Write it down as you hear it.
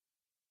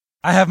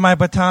I have my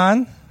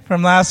baton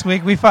from last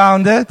week. We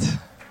found it.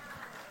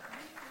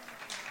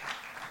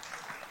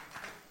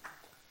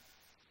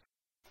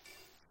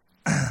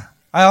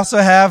 I also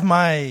have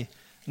my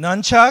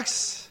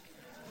nunchucks.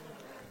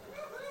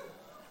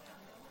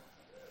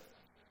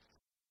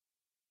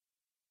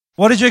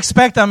 What did you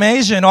expect? I'm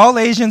Asian. All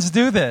Asians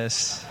do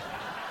this.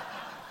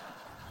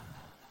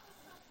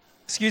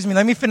 Excuse me,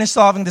 let me finish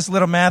solving this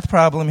little math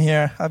problem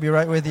here. I'll be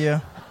right with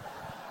you.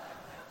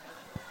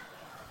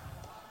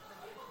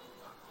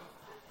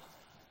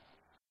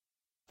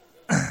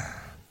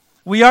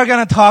 We are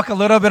going to talk a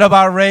little bit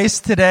about race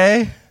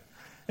today.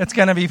 It's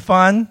going to be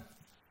fun.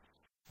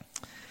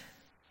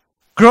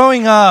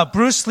 Growing up,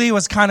 Bruce Lee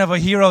was kind of a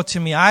hero to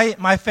me.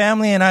 My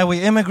family and I, we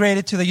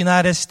immigrated to the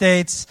United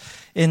States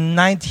in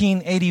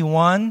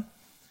 1981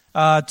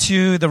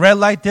 to the red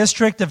light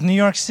district of New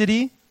York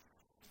City.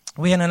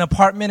 We had an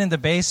apartment in the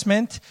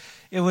basement.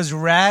 It was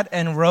rat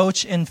and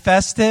roach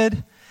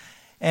infested,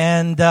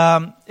 and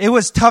it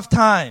was tough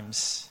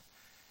times.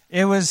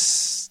 It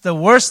was the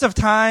worst of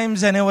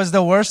times, and it was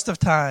the worst of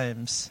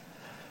times.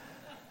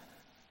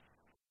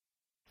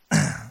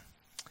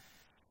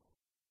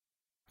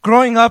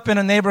 Growing up in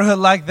a neighborhood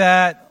like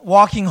that,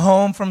 walking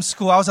home from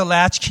school, I was a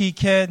latchkey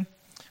kid,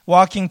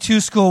 walking to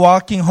school,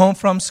 walking home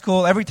from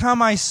school. Every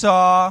time I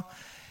saw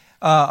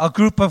a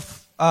group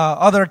of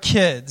other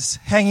kids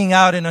hanging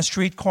out in a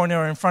street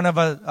corner in front of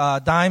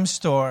a dime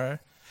store,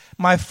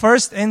 my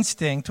first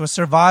instinct was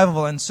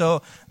survival. And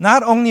so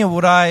not only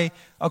would I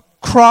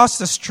cross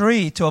the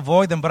street to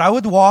avoid them, but I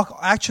would walk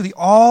actually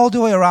all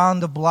the way around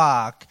the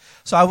block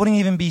so I wouldn't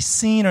even be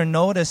seen or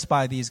noticed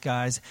by these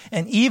guys.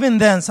 And even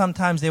then,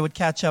 sometimes they would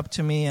catch up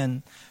to me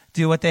and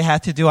do what they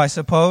had to do, I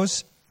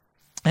suppose.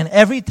 And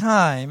every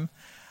time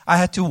I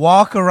had to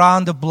walk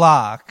around the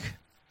block,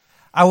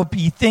 I would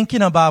be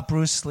thinking about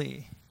Bruce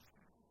Lee.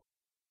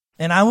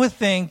 And I would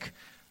think,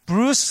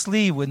 Bruce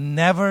Lee would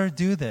never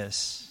do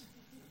this.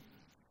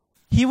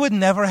 He would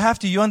never have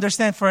to. You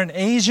understand, for an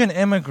Asian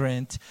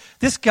immigrant,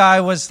 this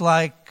guy was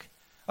like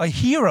a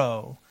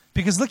hero.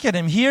 Because look at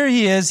him. Here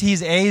he is.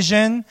 He's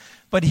Asian,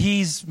 but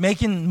he's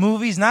making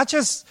movies, not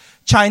just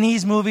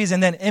Chinese movies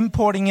and then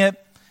importing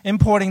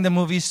the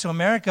movies to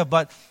America,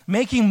 but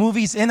making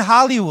movies in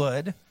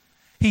Hollywood.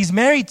 He's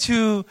married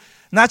to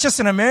not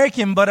just an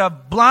American, but a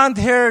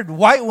blonde-haired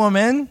white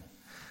woman.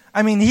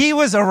 I mean, he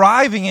was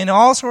arriving in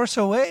all sorts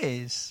of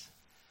ways.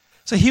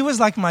 So he was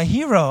like my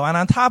hero. And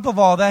on top of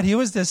all that, he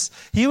was this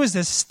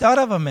stud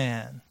of a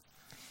man.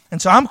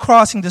 And so I'm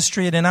crossing the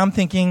street and I'm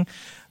thinking,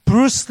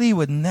 Bruce Lee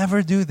would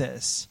never do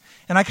this.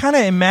 And I kind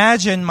of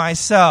imagine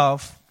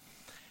myself,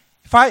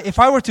 if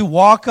I were to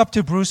walk up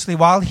to Bruce Lee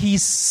while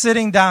he's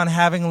sitting down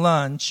having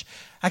lunch,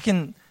 I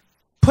can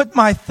put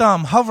my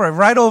thumb, hover it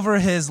right over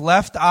his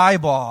left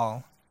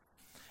eyeball,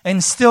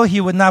 and still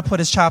he would not put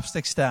his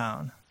chopsticks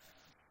down.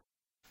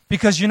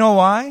 Because you know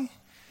why?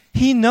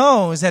 He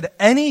knows that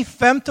any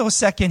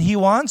femtosecond he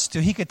wants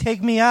to, he could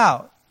take me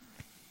out.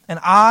 And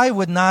I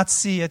would not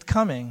see it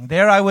coming.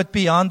 There I would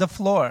be on the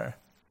floor.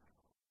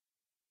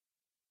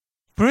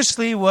 Bruce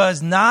Lee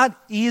was not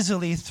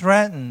easily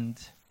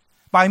threatened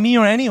by me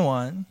or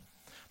anyone,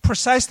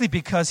 precisely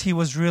because he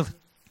was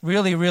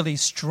really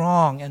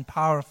strong and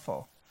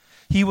powerful.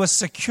 He was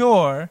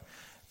secure,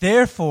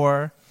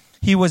 therefore,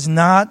 he was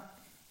not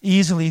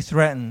easily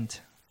threatened.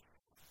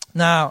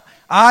 Now,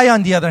 I,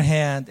 on the other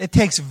hand, it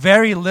takes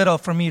very little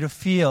for me to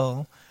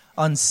feel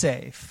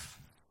unsafe.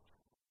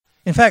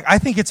 In fact, I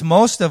think it's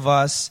most of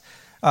us.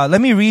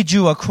 Let me read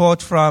you a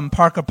quote from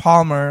Parker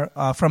Palmer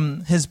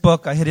from his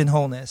book, A Hidden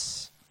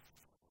Wholeness.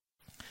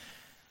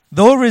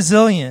 Though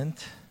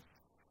resilient,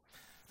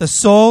 the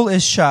soul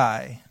is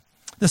shy.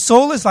 The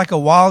soul is like a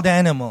wild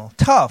animal,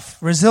 tough,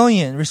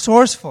 resilient,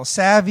 resourceful,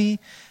 savvy,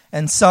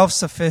 and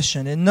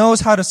self-sufficient. It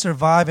knows how to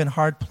survive in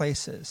hard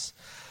places.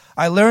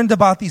 I learned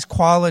about these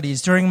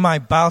qualities during my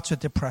bouts with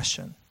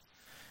depression.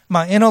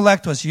 My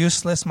intellect was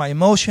useless. My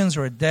emotions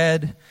were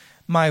dead.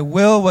 My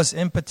will was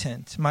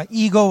impotent. My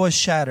ego was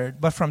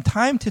shattered. But from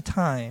time to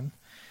time,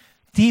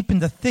 deep in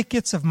the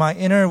thickets of my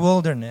inner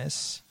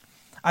wilderness,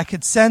 I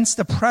could sense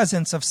the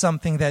presence of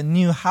something that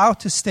knew how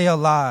to stay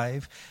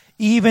alive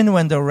even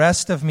when the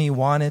rest of me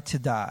wanted to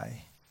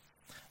die.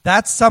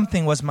 That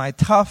something was my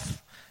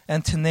tough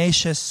and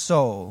tenacious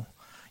soul.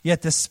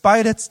 Yet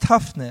despite its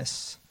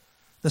toughness,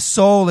 the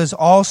soul is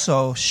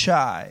also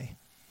shy.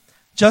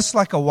 Just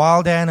like a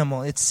wild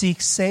animal, it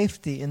seeks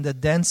safety in the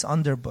dense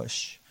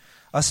underbush,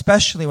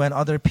 especially when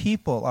other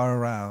people are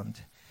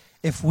around.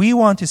 If we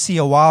want to see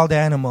a wild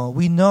animal,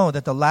 we know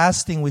that the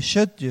last thing we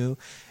should do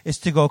is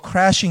to go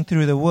crashing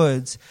through the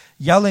woods,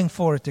 yelling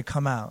for it to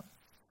come out.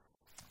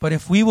 But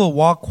if we will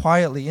walk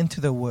quietly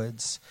into the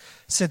woods,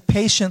 sit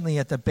patiently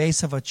at the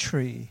base of a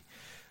tree,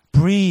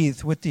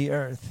 breathe with the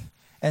earth,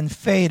 and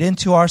fade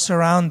into our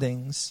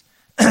surroundings,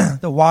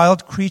 the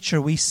wild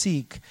creature we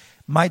seek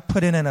might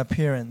put in an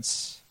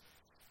appearance.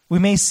 We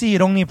may see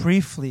it only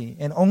briefly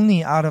and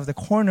only out of the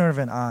corner of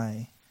an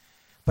eye,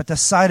 but the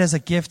sight is a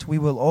gift we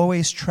will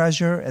always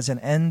treasure as an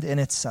end in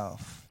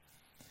itself.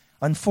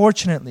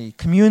 Unfortunately,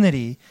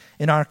 community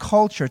in our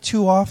culture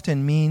too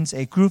often means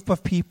a group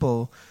of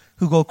people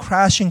who go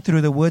crashing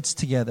through the woods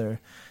together,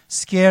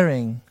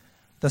 scaring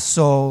the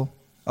soul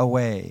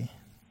away.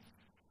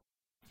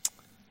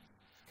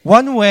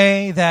 One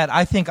way that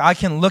I think I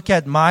can look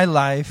at my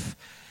life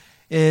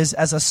is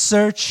as a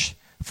search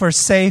for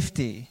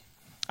safety.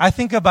 I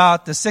think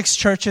about the 6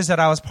 churches that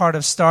I was part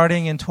of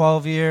starting in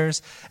 12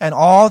 years and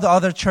all the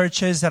other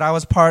churches that I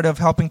was part of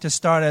helping to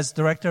start as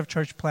director of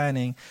church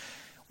planning.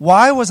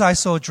 Why was I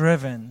so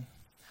driven?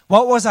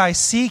 What was I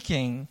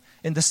seeking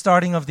in the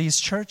starting of these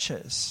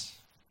churches?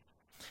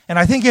 And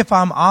I think if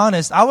I'm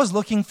honest, I was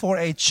looking for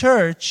a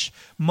church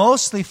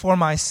mostly for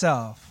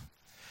myself.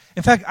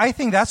 In fact, I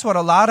think that's what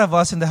a lot of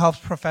us in the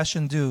health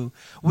profession do.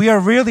 We are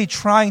really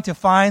trying to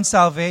find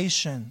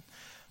salvation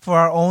for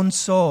our own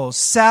souls,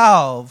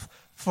 salve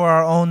for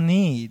our own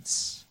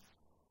needs.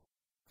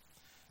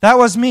 That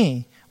was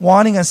me,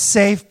 wanting a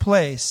safe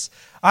place.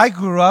 I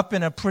grew up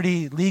in a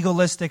pretty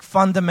legalistic,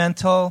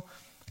 fundamental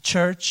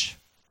church.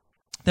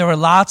 There were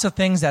lots of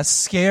things that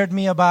scared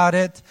me about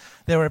it.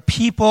 There were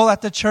people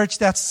at the church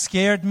that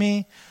scared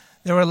me.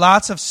 There were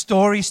lots of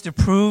stories to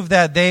prove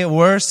that they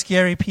were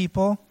scary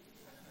people.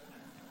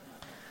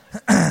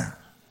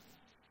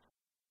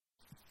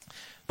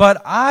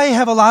 But I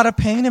have a lot of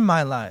pain in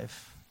my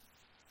life.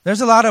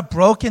 There's a lot of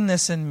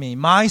brokenness in me.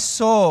 My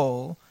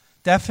soul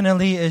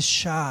definitely is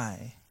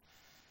shy.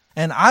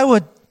 And I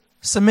would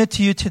submit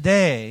to you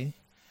today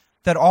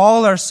that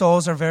all our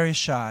souls are very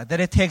shy, that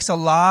it takes a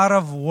lot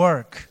of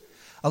work,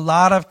 a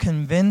lot of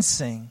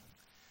convincing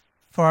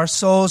for our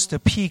souls to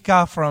peek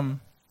out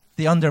from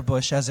the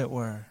underbush, as it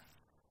were,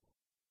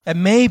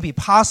 and maybe,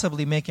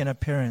 possibly make an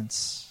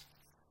appearance.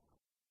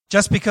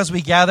 Just because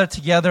we gather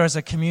together as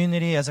a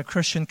community, as a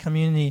Christian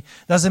community,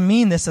 doesn't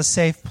mean it's a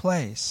safe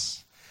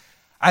place.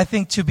 I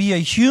think to be a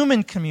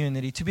human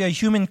community, to be a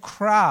human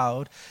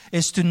crowd,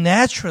 is to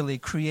naturally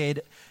create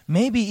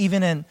maybe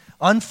even an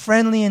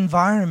unfriendly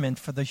environment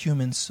for the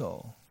human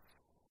soul.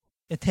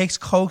 It takes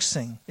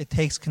coaxing. It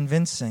takes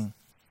convincing.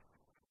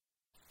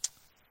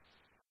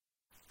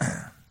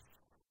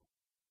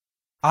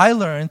 I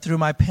learned through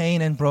my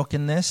pain and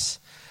brokenness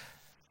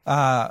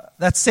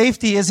that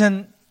safety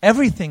isn't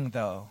everything,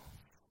 though.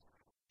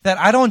 That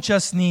I don't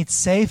just need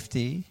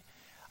safety,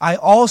 I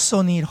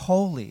also need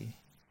holy.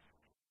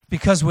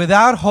 Because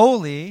without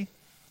holy,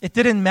 it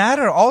didn't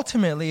matter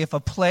ultimately if a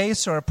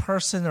place or a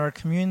person or a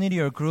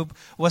community or a group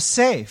was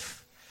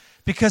safe.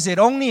 Because it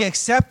only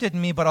accepted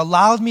me but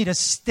allowed me to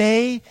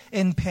stay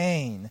in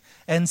pain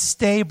and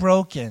stay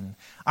broken.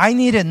 I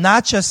needed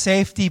not just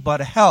safety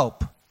but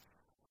help.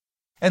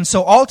 And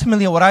so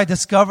ultimately what I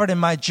discovered in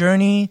my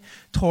journey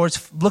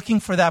towards looking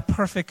for that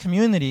perfect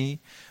community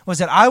was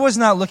that I was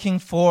not looking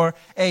for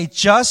a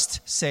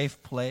just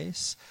safe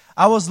place.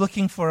 I was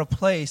looking for a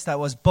place that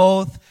was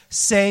both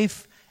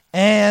safe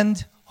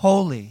and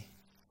holy.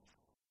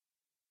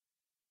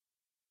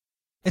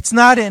 It's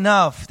not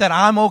enough that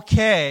I'm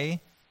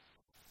okay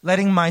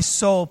letting my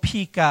soul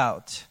peek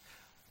out.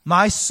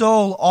 My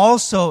soul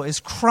also is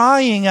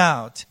crying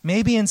out,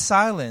 maybe in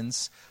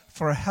silence,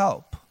 for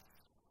help.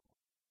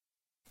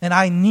 And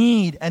I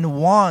need and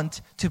want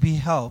to be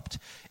helped.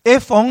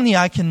 If only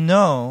I can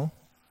know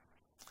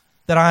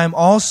that I am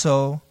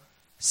also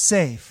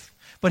safe.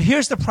 But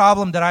here's the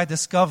problem that I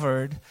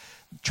discovered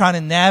trying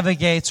to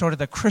navigate sort of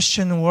the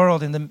Christian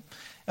world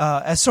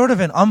as sort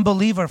of an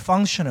unbeliever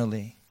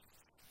functionally,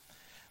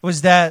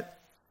 was that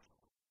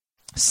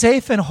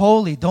safe and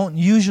holy don't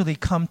usually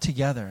come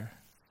together.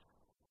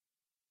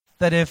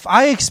 That if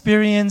I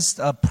experienced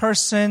a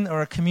person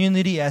or a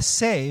community as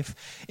safe,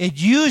 it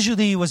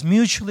usually was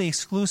mutually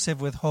exclusive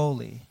with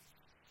holy.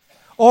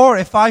 Or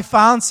if I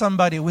found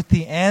somebody with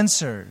the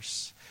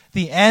answers,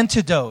 the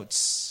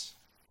antidotes,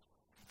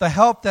 the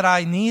help that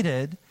I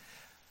needed,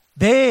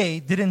 they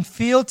didn't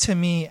feel to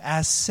me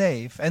as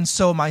safe. And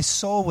so my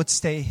soul would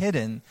stay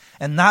hidden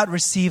and not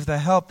receive the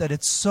help that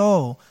it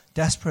so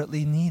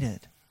desperately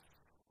needed.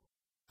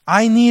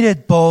 I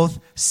needed both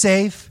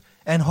safe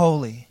and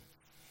holy.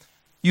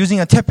 Using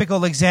a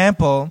typical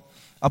example,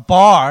 a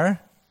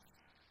bar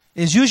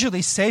is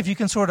usually safe. You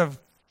can sort of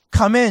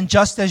come in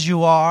just as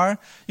you are.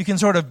 You can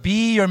sort of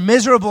be your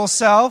miserable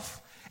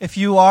self if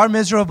you are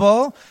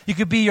miserable. You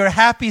could be your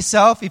happy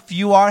self if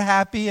you are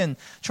happy and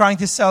trying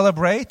to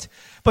celebrate.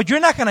 But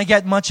you're not going to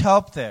get much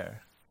help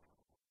there.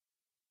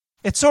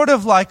 It's sort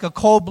of like a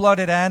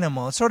cold-blooded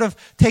animal. It sort of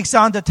takes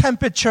on the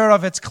temperature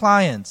of its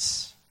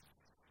clients.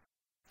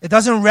 It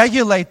doesn't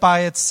regulate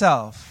by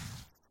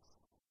itself.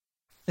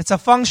 It's a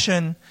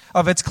function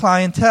of its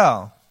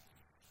clientele.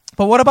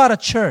 But what about a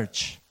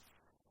church?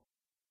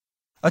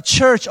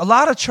 A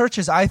lot of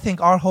churches, I think,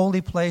 are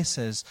holy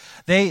places.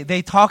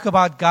 They talk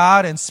about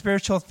God and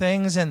spiritual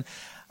things, and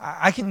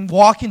I can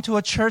walk into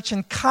a church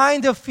and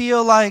kind of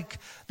feel like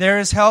there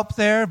is help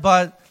there,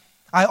 but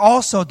I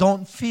also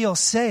don't feel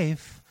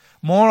safe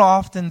more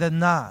often than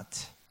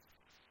not.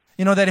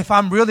 You know, that if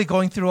I'm really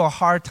going through a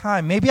hard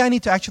time, maybe I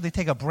need to actually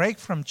take a break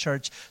from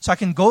church so I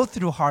can go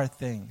through hard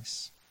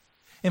things.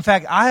 In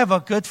fact, I have a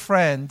good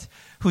friend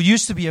who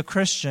used to be a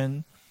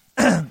Christian,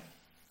 and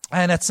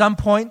at some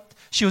point,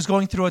 she was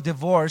going through a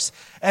divorce,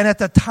 and at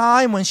the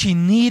time when she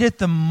needed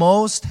the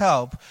most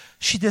help,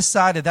 she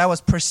decided that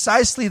was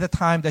precisely the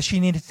time that she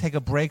needed to take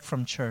a break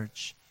from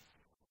church.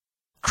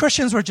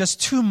 Christians were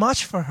just too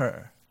much for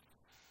her.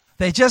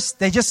 They just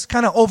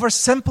kind of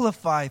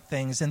oversimplified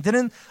things and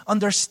didn't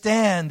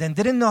understand and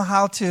didn't know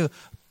how to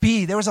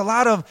be. There was a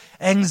lot of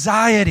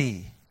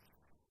anxiety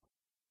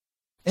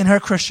in her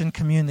Christian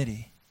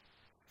community.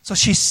 So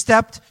she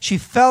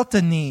felt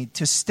the need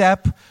to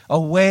step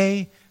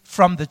away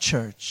from the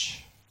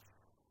church.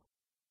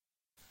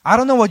 I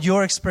don't know what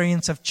your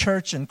experience of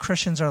church and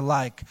Christians are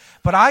like,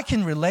 but I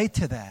can relate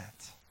to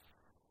that.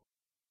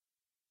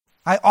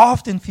 I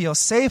often feel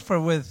safer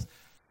with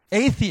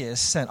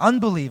atheists and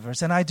unbelievers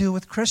than I do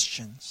with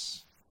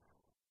Christians.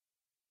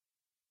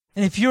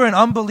 And if you're an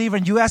unbeliever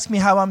and you ask me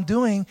how I'm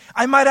doing,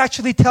 I might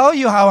actually tell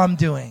you how I'm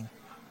doing.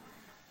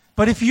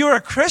 But if you're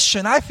a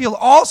Christian, I feel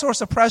all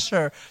sorts of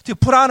pressure to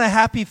put on a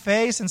happy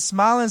face and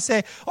smile and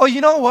say, oh,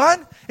 you know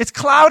what? It's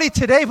cloudy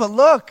today, but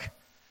look,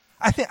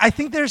 I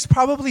think there's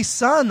probably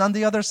sun on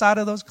the other side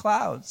of those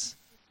clouds.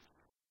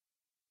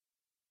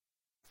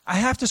 I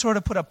have to sort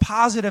of put a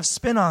positive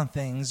spin on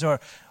things, or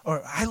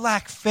I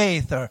lack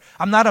faith, or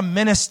I'm not a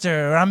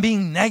minister, or I'm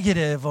being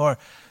negative, or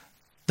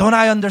don't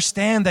I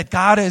understand that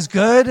God is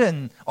good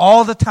and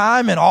all the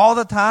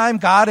time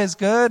God is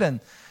good?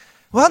 And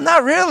well,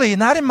 not really,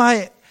 not in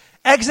my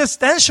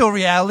existential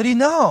reality,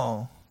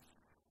 no.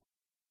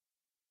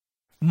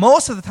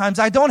 Most of the times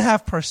I don't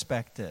have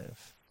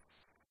perspective.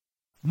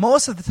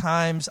 Most of the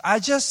times I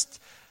just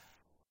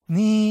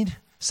need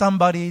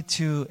somebody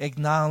to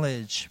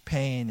acknowledge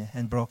pain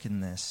and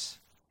brokenness.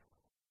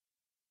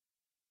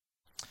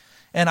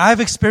 And I've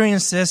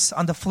experienced this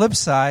on the flip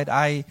side.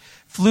 I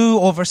flew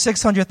over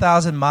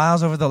 600,000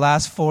 miles over the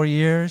last 4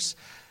 years,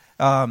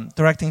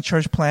 directing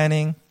church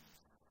planning.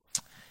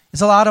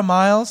 It's a lot of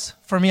miles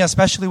for me,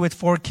 especially with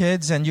 4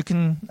 kids, and you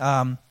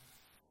can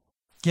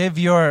give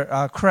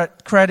your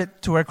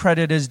credit to where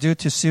credit is due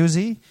to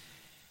Susie,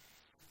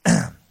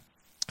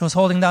 who was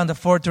holding down the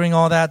fort during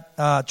all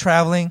that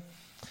traveling.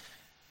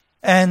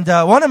 And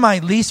one of my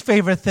least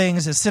favorite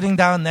things is sitting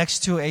down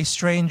next to a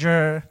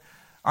stranger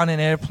on an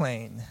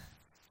airplane.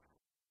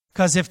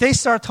 Because if they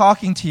start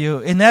talking to you,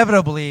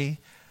 inevitably,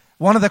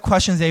 one of the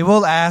questions they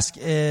will ask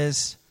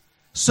is,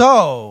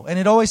 so, and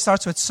it always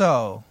starts with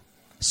so.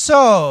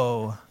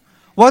 So,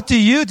 what do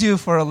you do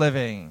for a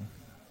living?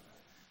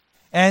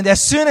 And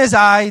as soon as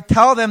I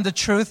tell them the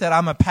truth that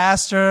I'm a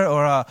pastor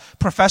or a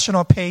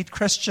professional paid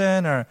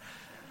Christian, or,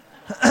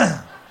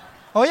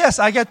 oh yes,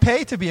 I get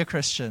paid to be a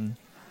Christian.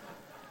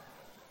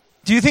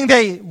 Do you think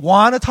they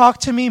want to talk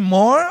to me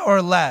more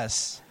or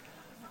less?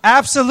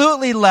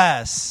 Absolutely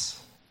less.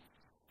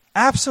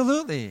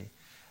 Absolutely.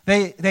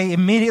 They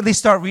immediately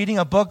start reading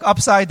a book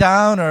upside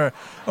down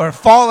or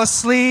fall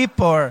asleep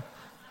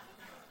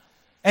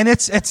and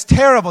it's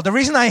terrible. The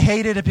reason I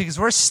hate it is because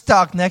we're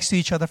stuck next to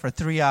each other for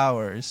 3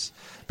 hours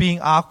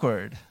being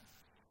awkward.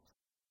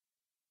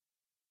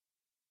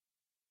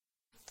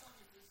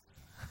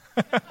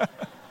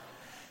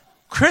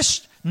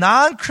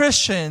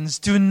 Non-Christians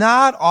do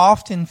not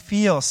often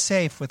feel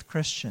safe with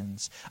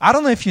Christians. I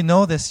don't know if you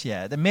know this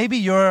yet. And maybe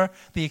you're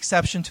the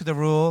exception to the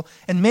rule.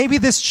 And maybe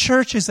this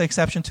church is the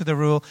exception to the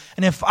rule.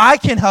 And if I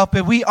can help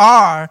it, we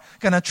are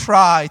going to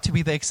try to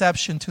be the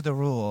exception to the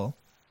rule.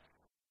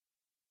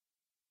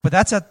 But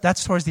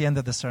that's towards the end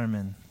of the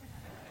sermon.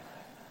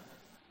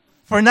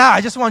 For now, I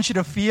just want you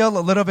to feel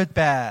a little bit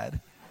bad.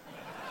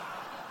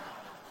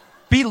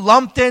 Be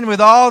lumped in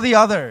with all the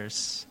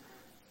others.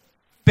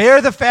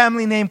 Bear the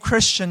family name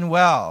Christian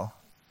well.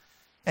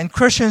 And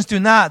Christians do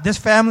not. This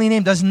family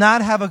name does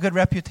not have a good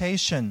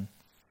reputation.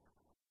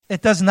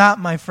 It does not,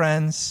 my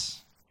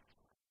friends.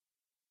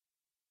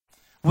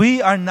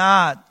 We are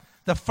not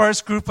the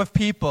first group of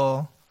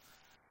people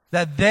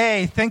that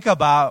they think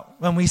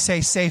about when we say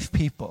safe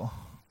people.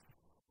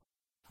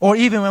 Or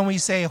even when we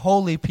say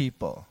holy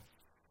people.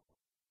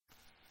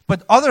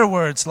 But other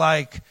words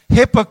like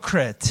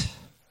hypocrite.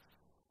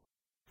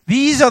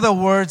 These are the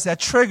words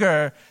that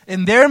trigger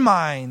in their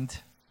mind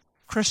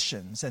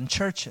Christians and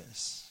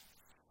churches.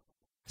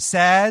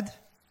 Sad,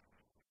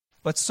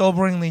 but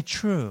soberingly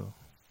true,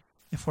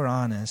 if we're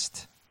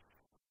honest.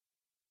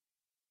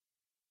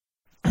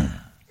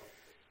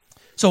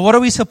 So what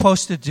are we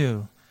supposed to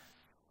do?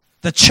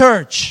 The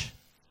church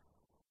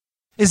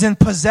is in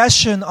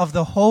possession of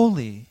the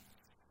holy,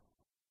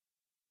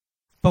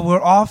 but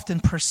we're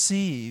often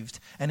perceived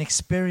and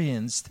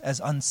experienced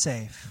as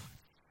unsafe.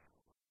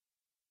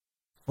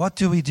 What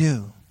do we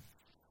do?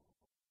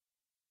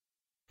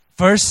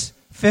 Verse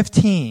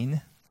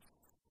 15,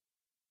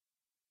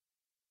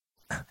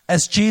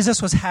 as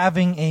Jesus was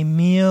having a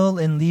meal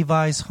in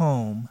Levi's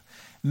home,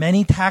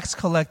 many tax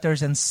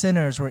collectors and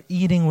sinners were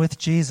eating with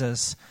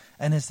Jesus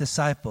and his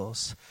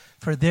disciples,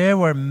 for there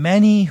were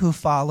many who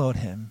followed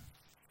him.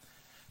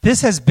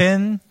 This has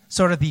been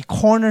sort of the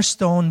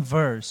cornerstone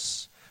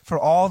verse for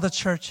all the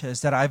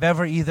churches that I've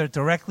ever either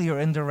directly or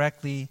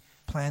indirectly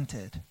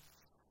planted.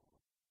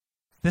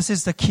 This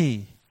is the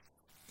key.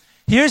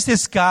 Here's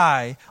this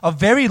guy, a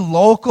very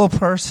local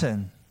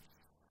person.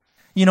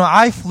 You know,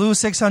 I flew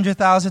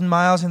 600,000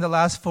 miles in the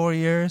last 4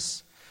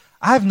 years.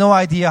 I have no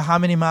idea how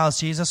many miles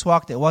Jesus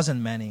walked. It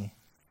wasn't many.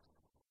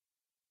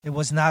 It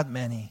was not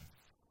many.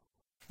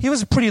 He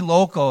was pretty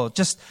local,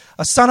 just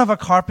a son of a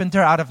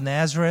carpenter out of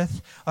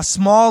Nazareth, a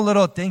small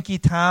little dinky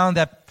town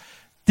that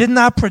did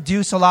not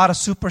produce a lot of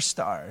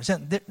superstars.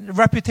 And the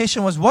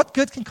reputation was, what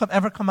good can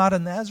ever come out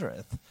of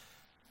Nazareth?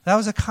 That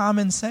was a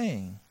common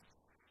saying.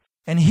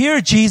 And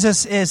here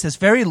Jesus is, this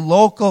very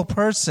local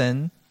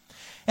person,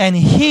 and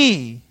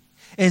he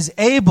is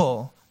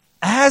able,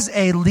 as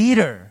a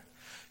leader,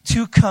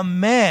 to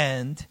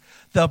command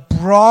the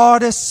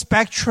broadest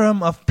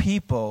spectrum of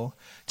people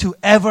to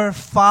ever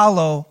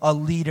follow a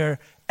leader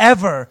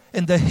ever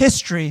in the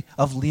history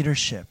of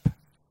leadership.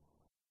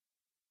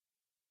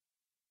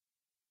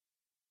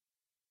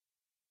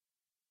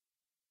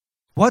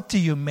 What do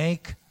you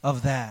make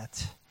of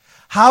that?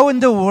 How in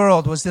the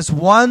world was this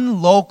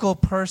one local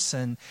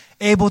person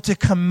able to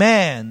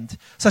command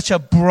such a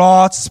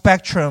broad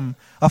spectrum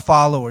of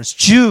followers?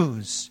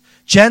 Jews,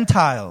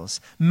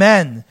 Gentiles,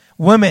 men,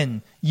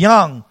 women,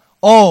 young,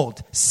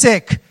 old,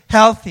 sick,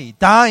 healthy,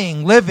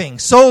 dying, living,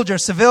 soldier,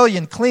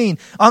 civilian, clean,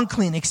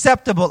 unclean,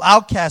 acceptable,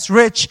 outcast,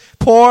 rich,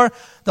 poor,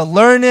 the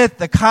learned,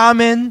 the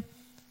common.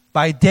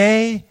 By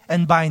day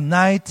and by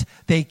night,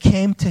 they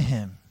came to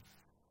him.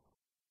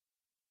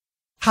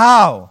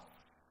 How?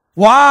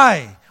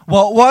 Why?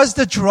 What was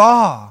the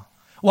draw?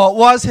 What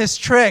was his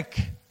trick?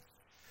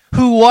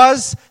 Who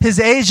was his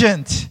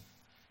agent?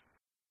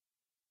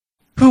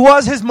 Who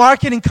was his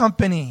marketing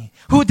company?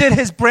 Who did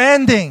his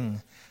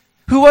branding?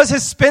 Who was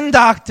his spin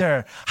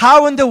doctor?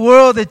 How in the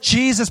world did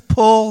Jesus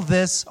pull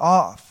this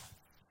off?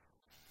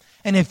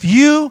 And if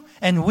you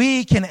and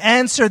we can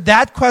answer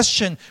that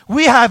question,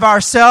 we have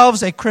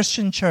ourselves a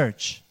Christian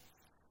church.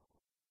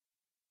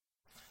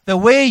 The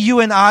way you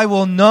and I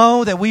will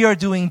know that we are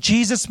doing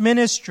Jesus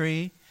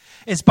ministry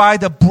is by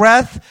the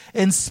breadth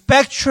and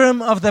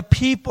spectrum of the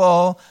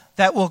people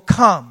that will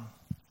come.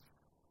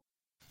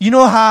 You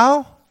know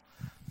how?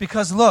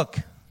 Because look,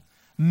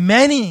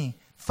 many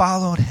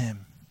followed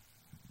him.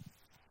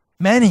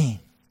 Many.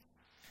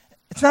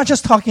 It's not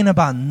just talking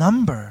about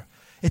number.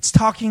 It's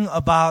talking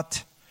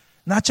about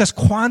not just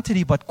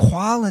quantity, but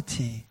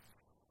quality.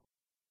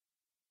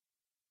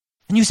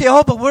 And you say,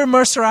 oh, but we're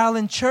Mercer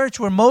Island Church.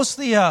 We're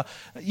mostly a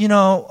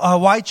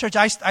white church.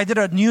 I did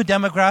a new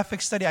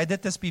demographic study. I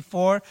did this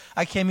before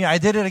I came here. I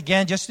did it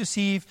again just to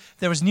see if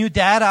there was new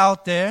data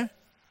out there.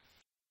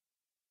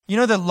 You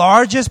know, the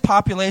largest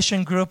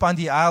population group on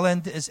the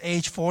island is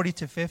age 40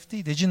 to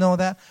 50. Did you know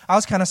that? I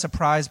was kind of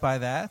surprised by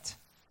that.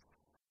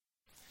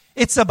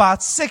 It's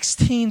about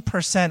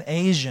 16%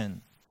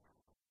 Asian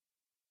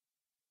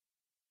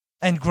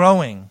and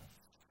growing.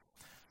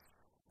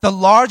 The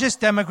largest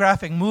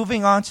demographic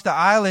moving onto the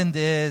island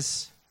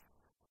is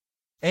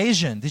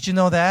Asian. Did you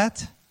know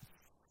that?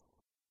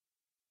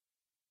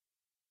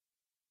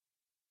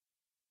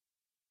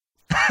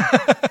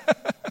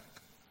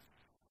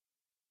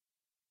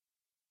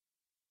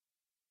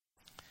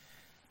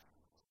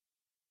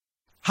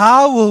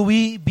 How will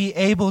we be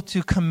able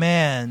to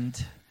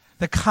command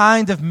the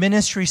kind of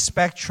ministry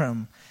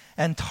spectrum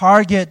and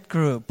target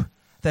group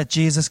that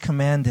Jesus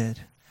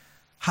commanded?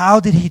 How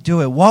did he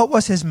do it? What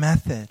was his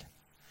method?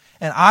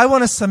 And I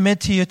want to submit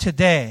to you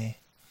today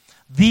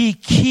the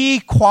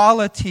key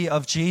quality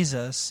of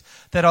Jesus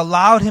that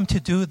allowed him to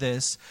do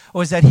this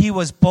was that he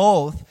was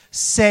both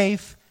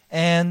safe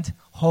and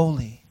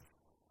holy.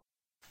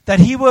 That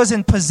he was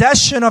in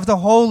possession of the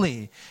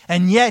holy,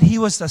 and yet he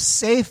was the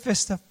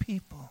safest of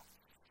people.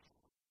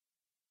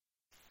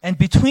 And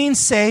between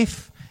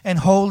safe and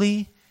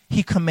holy,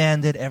 he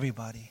commanded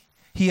everybody.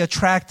 He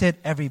attracted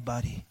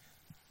everybody.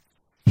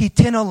 He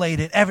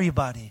titillated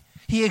everybody.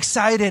 He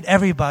excited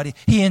everybody.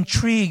 He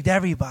intrigued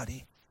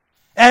everybody.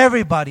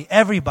 Everybody,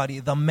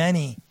 the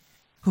many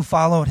who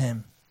followed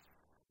him.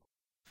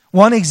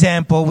 One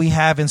example we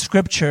have in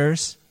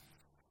scriptures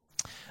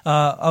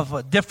of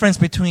a difference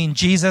between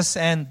Jesus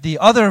and the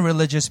other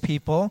religious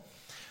people.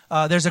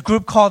 There's a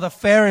group called the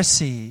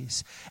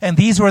Pharisees, and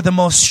these were the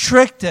most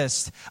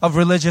strictest of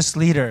religious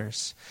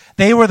leaders.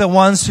 They were the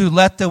ones who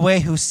led the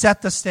way, who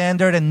set the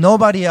standard, and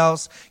nobody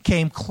else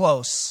came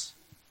close.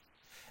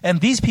 And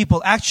these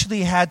people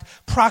actually had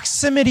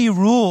proximity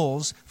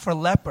rules for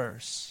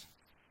lepers.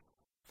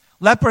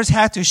 Lepers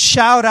had to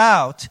shout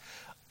out,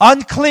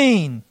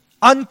 unclean,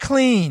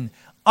 unclean,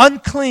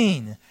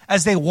 unclean,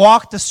 as they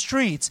walked the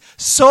streets,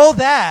 so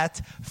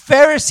that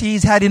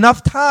Pharisees had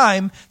enough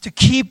time to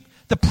keep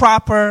the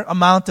proper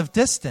amount of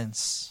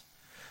distance.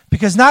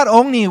 Because not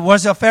only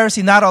was a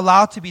Pharisee not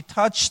allowed to be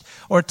touched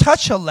or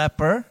touch a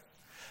leper,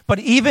 but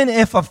even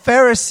if a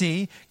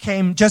Pharisee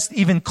came just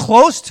even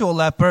close to a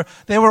leper,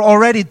 they were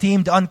already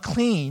deemed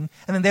unclean,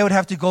 and then they would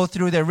have to go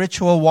through their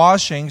ritual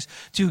washings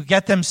to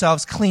get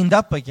themselves cleaned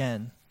up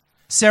again,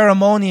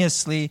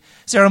 ceremonially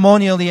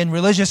and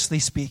religiously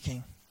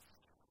speaking.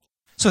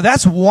 So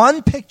that's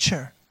one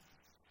picture.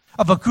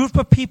 of a group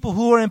of people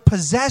who were in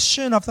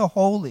possession of the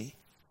holy.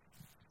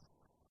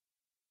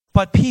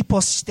 But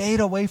people stayed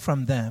away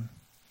from them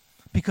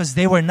because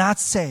they were not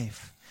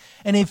safe.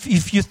 And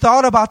if you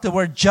thought about the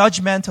word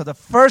judgmental, the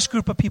first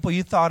group of people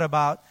you thought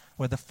about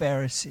were the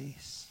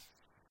Pharisees.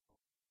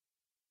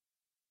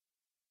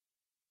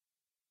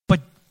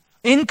 But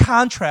in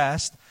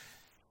contrast,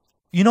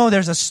 you know,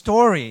 there's a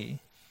story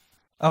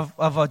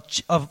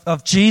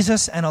of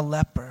Jesus and a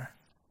leper.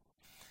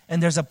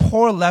 And there's a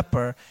poor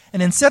leper.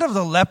 And instead of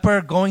the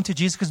leper going to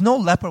Jesus, because no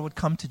leper would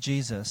come to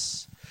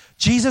Jesus,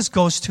 Jesus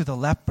goes to the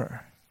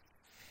leper.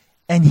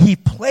 And he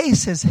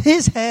places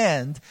his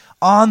hand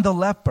on the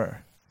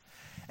leper.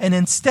 And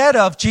instead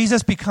of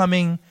Jesus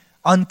becoming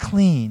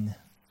unclean,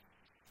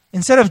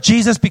 instead of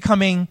Jesus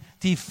becoming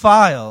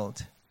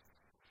defiled,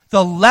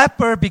 the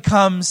leper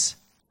becomes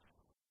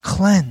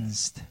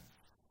cleansed.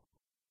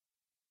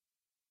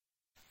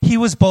 He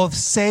was both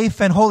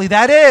safe and holy.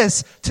 That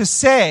is to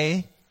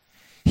say,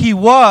 he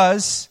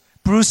was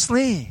Bruce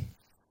Lee.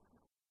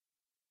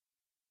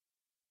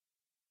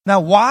 Now,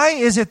 why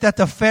is it that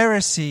the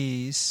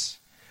Pharisees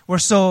were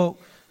so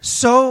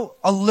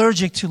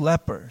allergic to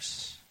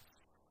lepers?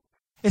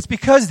 It's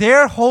because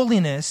their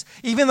holiness,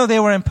 even though they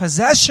were in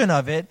possession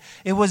of it,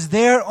 it was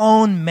their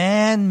own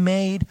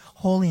man-made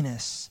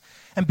holiness.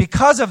 And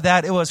because of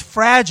that, it was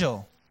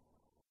fragile.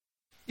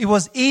 It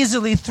was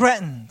easily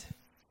threatened.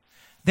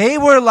 They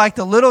were like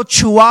the little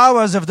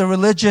chihuahuas of the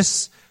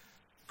religious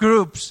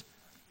groups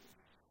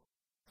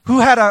who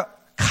had a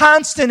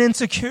constant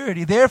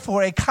insecurity,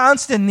 therefore a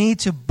constant need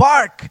to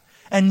bark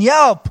and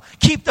yelp,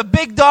 keep the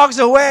big dogs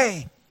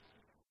away.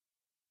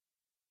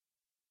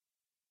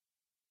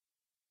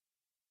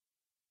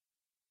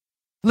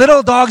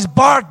 Little dogs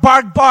bark,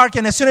 bark, bark,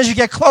 and as soon as you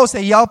get close,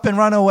 they yelp and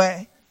run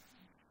away.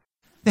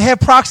 They have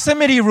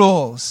proximity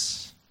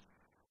rules.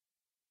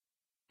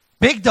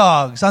 Big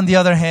dogs, on the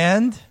other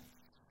hand,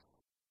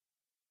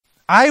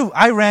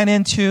 I ran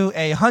into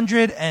a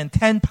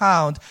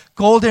 110-pound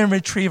golden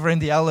retriever in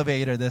the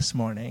elevator this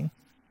morning.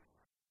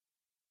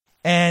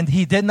 And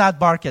he did not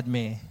bark at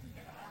me.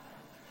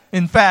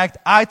 In fact,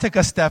 I took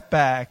a step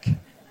back.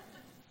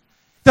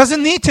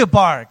 Doesn't need to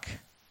bark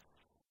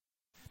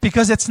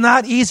because it's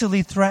not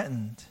easily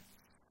threatened.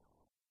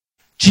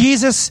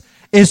 Jesus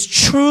is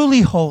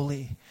truly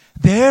holy.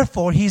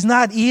 Therefore, he's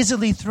not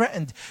easily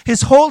threatened.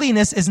 His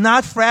holiness is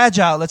not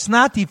fragile. It's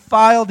not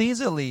defiled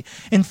easily.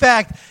 In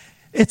fact,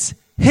 it's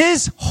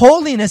his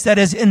holiness that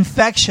is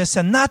infectious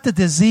and not the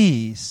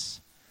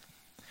disease.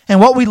 And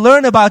what we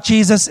learn about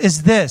Jesus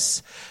is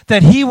this,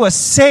 that he was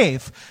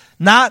safe,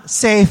 not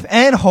safe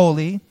and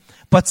holy,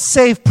 but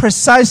safe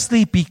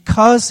precisely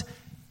because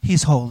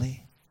he's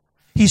holy.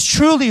 He's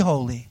truly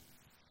holy.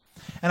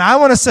 And I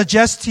want to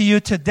suggest to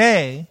you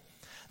today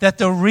that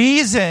the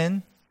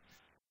reason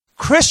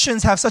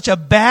Christians have such a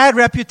bad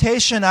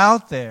reputation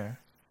out there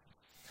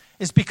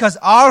is because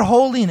our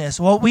holiness,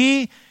 what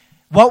we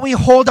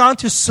hold on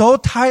to so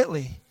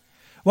tightly,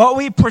 what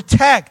we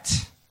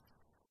protect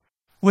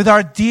with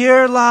our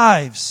dear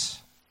lives,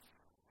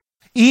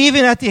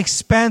 even at the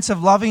expense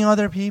of loving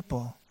other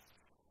people,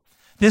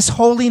 this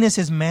holiness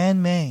is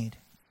man-made,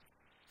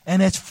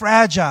 and it's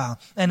fragile,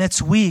 and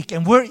it's weak,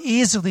 and we're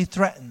easily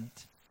threatened.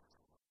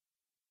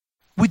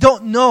 We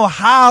don't know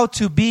how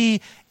to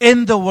be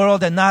in the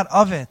world and not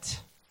of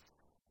it.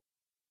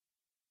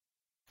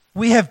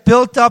 We have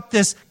built up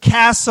this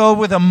castle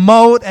with a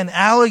moat and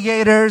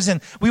alligators,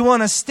 and we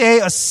want to stay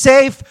a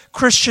safe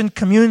Christian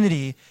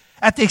community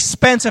at the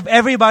expense of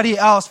everybody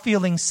else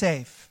feeling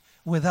safe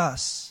with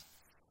us.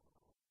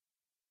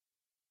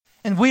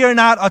 And we are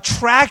not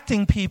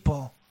attracting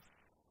people.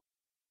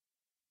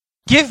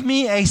 Give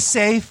me a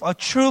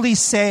truly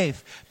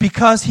safe,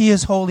 because he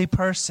is holy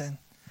person,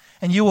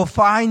 and you will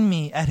find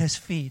me at his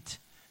feet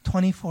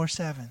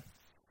 24/7.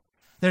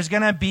 There's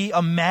going to be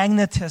a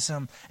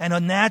magnetism and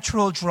a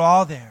natural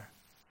draw there.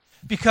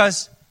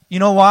 Because, you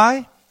know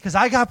why? Because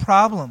I got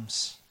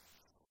problems.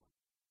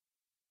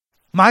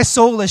 My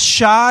soul is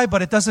shy,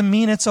 but it doesn't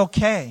mean it's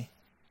okay.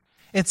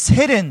 It's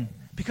hidden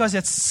because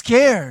it's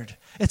scared.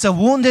 It's a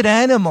wounded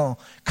animal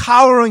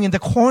cowering in the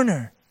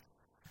corner.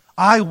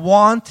 I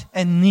want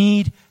and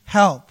need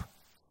help.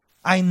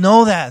 I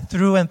know that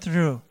through and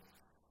through.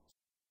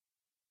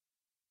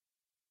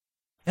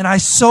 And I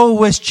so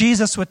wish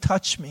Jesus would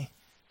touch me,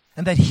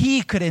 and that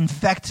he could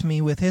infect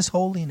me with his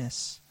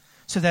holiness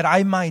so that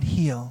I might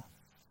heal.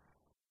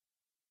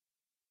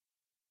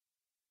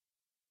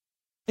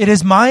 It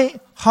is my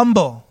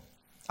humble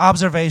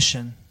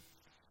observation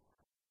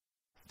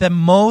that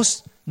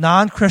most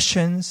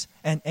non-Christians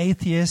and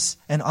atheists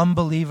and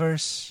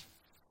unbelievers,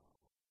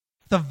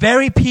 the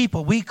very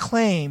people we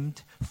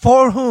claimed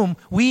for whom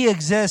we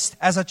exist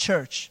as a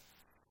church,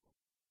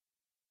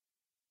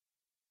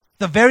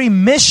 the very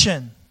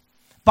mission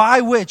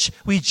by which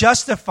we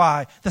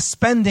justify the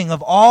spending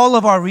of all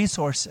of our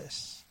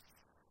resources,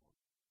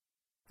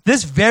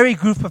 this very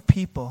group of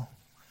people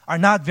are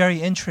not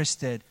very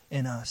interested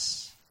in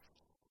us.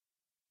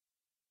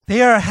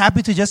 They are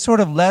happy to just sort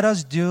of let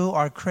us do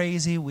our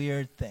crazy,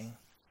 weird thing.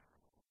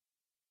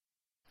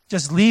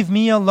 Just leave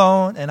me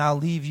alone and I'll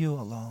leave you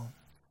alone.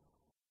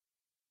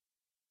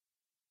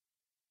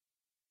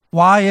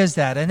 Why is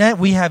that? And then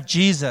we have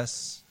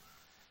Jesus,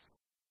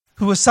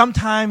 who was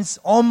sometimes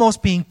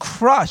almost being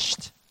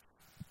crushed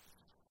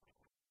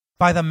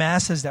by the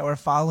masses that were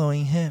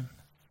following him.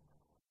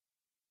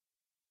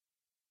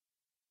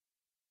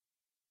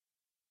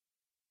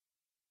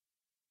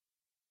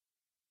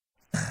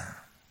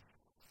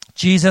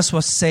 Jesus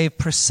was saved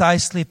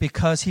precisely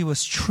because he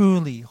was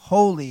truly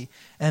holy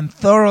and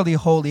thoroughly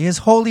holy. His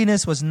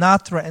holiness was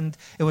not threatened.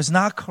 It was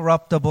not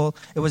corruptible.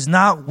 It was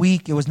not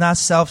weak. It was not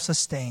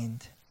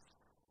self-sustained.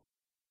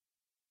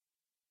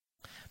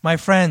 My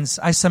friends,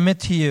 I submit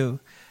to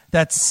you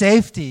that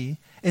safety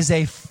is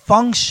a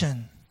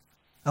function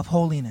of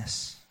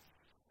holiness.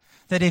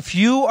 That if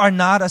you are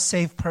not a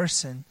safe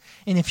person,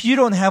 and if you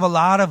don't have a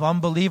lot of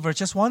unbelievers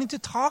just wanting to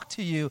talk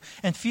to you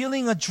and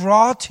feeling a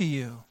draw to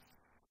you,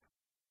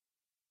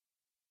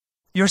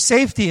 your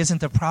safety isn't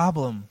the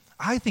problem.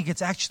 I think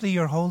it's actually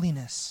your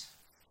holiness.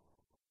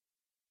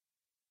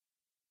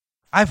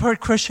 I've heard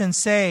Christians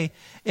say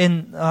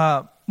in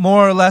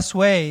more or less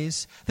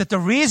ways that the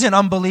reason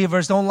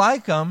unbelievers don't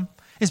like them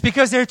is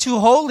because they're too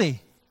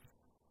holy.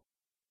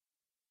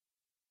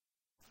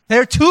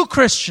 They're too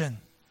Christian.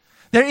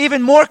 They're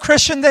even more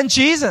Christian than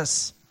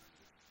Jesus.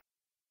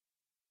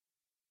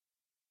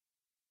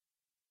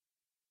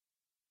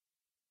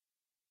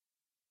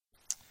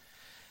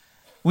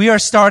 We are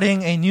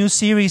starting a new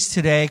series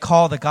today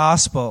called The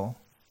Gospel.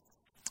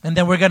 And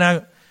then we're going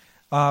to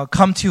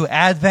come to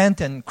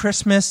Advent and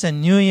Christmas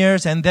and New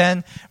Year's. And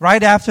then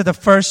right after the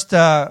first,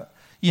 a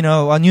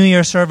New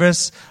Year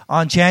service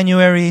on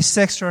January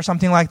 6th or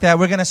something like that,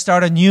 we're going to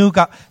start a new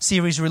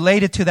series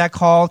related to that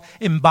called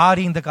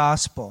Embodying the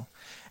Gospel.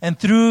 And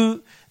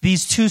through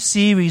these two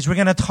series, we're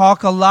going to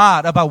talk a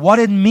lot about what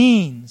it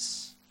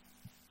means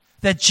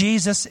that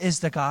Jesus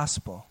is the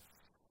gospel.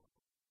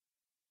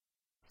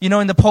 You know,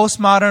 in the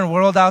postmodern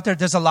world out there,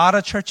 there's a lot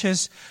of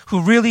churches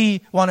who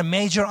really want to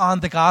major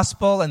on the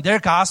gospel, and their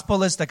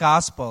gospel is the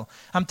gospel.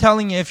 I'm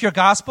telling you, if your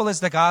gospel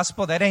is the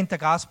gospel, that ain't the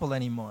gospel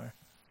anymore.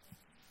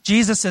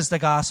 Jesus is the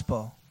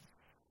gospel.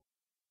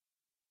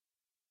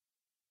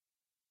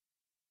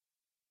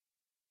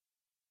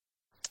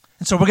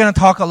 And so we're going to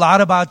talk a lot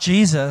about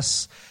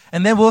Jesus,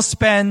 and then we'll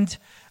spend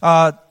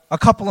a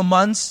couple of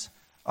months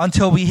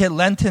until we hit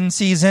Lenten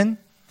season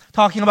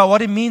talking about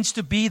what it means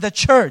to be the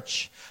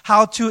church,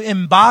 how to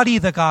embody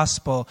the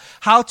gospel,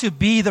 how to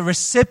be the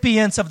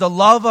recipients of the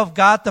love of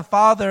God the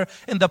Father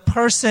in the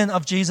person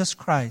of Jesus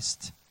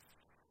Christ.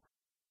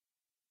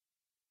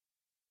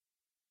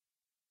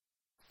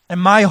 And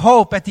my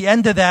hope at the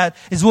end of that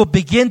is we'll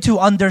begin to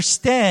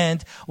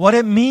understand what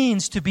it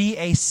means to be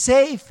a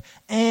safe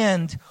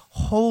and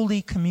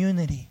holy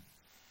community.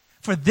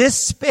 For this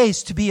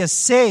space to be a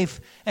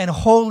safe and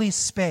holy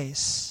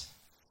space.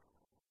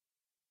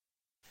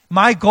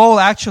 My goal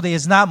actually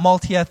is not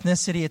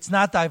multi-ethnicity. It's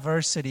not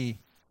diversity.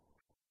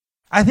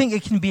 I think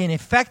it can be an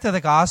effect of the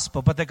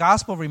gospel, but the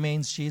gospel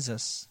remains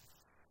Jesus.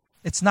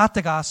 It's not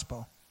the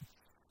gospel.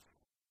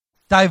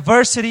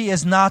 Diversity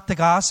is not the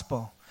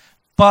gospel.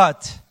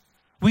 But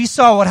we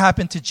saw what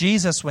happened to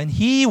Jesus when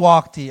he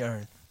walked the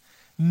earth.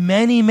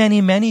 Many,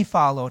 many, many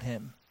followed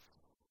him.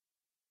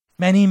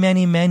 Many,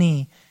 many,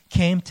 many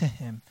came to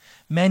him.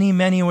 Many,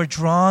 many were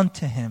drawn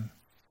to him.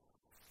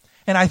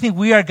 And I think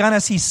we are going to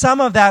see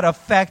some of that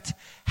effect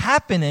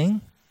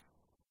happening,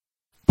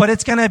 but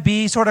it's going to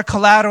be sort of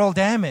collateral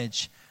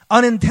damage,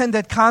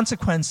 unintended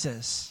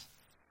consequences.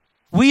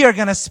 We are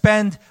going to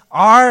spend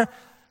our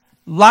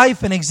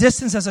life and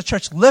existence as a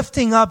church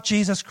lifting up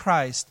Jesus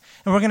Christ,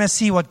 and we're going to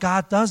see what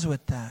God does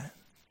with that.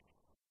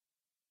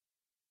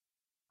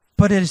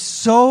 But it is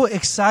so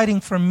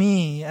exciting for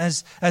me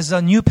as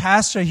a new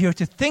pastor here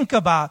to think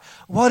about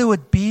what it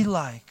would be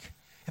like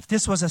if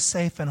this was a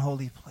safe and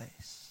holy place.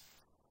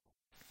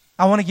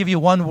 I want to give you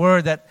one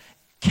word that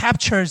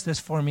captures this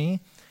for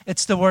me.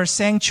 It's the word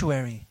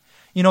sanctuary.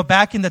 You know,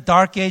 back in the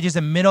Dark Ages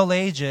and Middle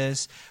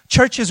Ages,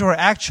 churches were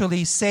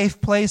actually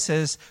safe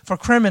places for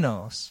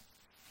criminals.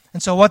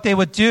 And so what they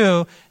would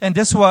do, and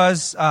this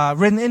was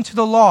written into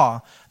the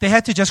law, they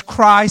had to just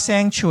cry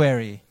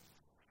sanctuary.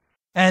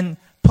 And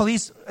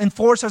police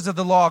enforcers of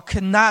the law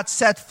could not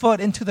set foot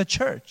into the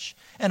church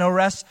and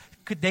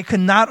they could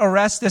not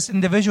arrest this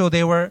individual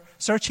they were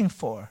searching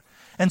for.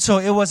 And so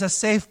it was a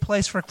safe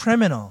place for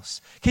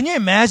criminals. Can you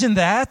imagine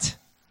that?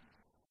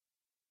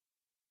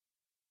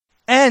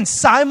 And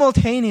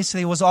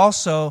simultaneously, it was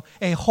also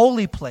a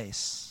holy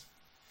place.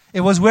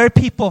 It was where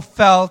people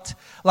felt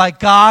like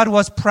God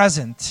was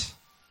present.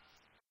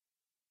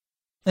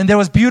 And there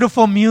was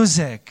beautiful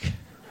music.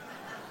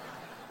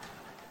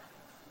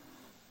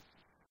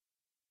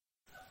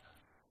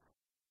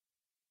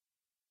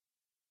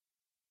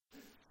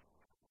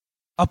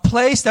 A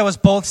place that was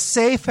both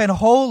safe and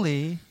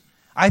holy,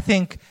 I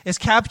think, is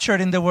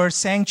captured in the word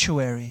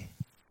sanctuary.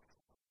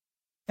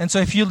 And so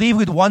if you leave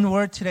with one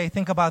word today,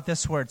 think about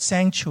this word,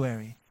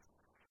 sanctuary.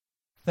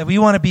 That we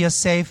want to be a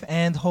safe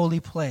and holy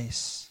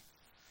place.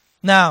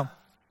 Now,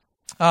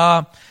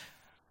 I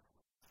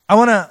I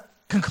want to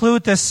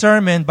conclude this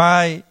sermon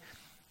by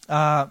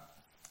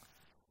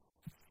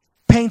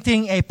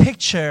painting a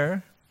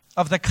picture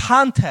of the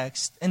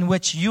context in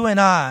which you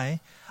and I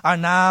are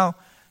now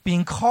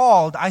being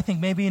called, I think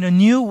maybe in a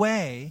new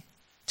way,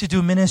 to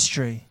do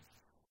ministry.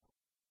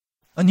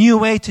 A new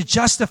way to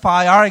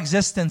justify our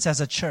existence as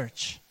a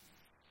church.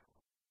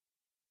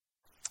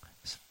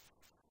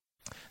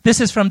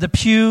 This is from the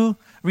Pew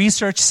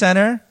Research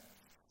Center.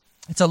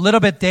 It's a little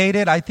bit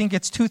dated. I think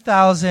it's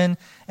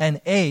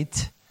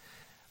 2008.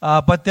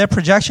 But their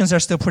projections are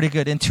still pretty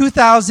good. In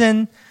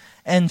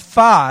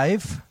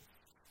 2005,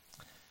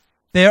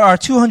 there are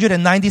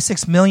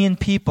 296 million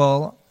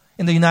people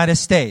in the United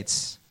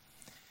States.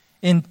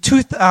 In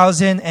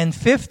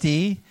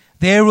 2050,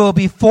 there will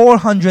be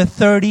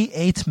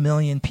 438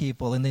 million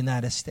people in the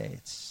United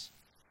States.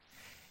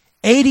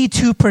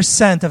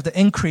 82% of the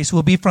increase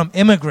will be from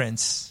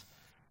immigrants.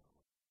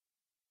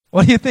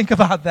 What do you think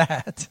about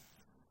that?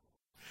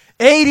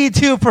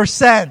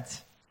 82%.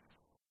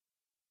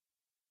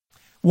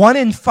 1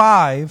 in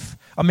 5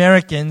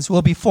 Americans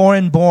will be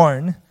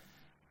foreign-born.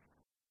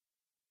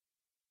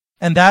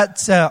 And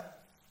that's an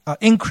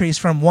increase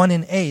from 1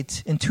 in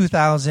 8 in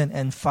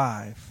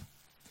 2005.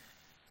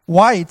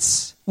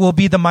 Whites will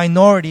be the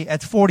minority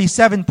at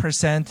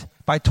 47%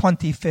 by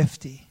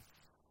 2050.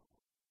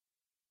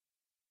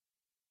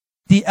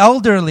 The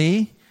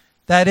elderly,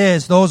 that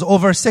is, those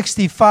over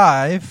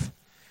 65,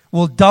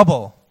 will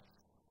double.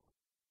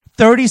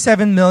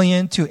 37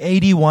 million to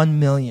 81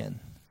 million.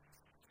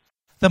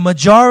 The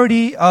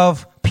majority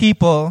of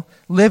people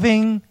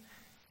living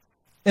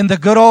in the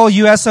good old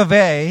US of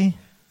A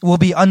will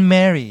be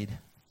unmarried.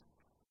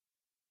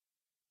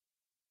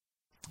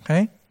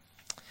 Okay?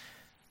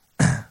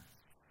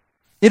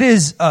 It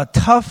is a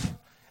tough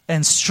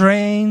and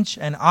strange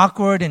and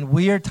awkward and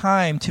weird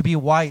time to be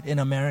white in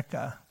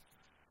America.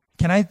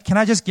 Can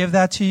I just give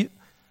that to you,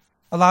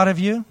 a lot of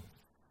you?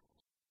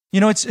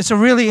 You know, it's a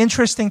really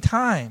interesting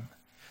time.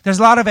 There's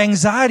a lot of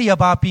anxiety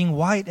about being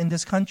white in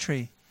this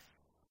country.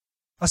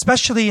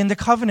 Especially in the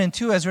covenant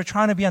too, as we're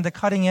trying to be on the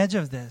cutting edge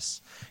of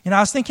this. You know,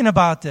 I was thinking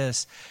about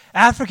this.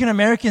 African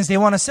Americans, they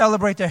want to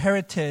celebrate their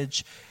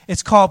heritage.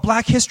 It's called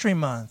Black History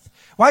Month.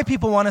 White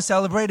people want to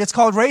celebrate. It's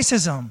called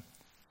racism.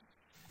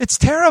 It's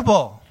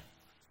terrible.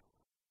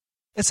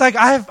 It's like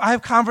I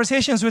have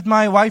conversations with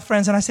my white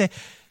friends and I say,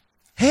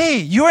 hey,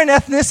 you're an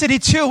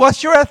ethnicity too.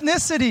 What's your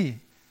ethnicity?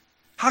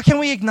 How can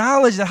we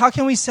acknowledge that? How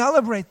can we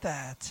celebrate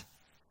that?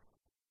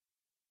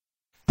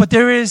 But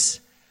there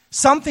is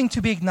something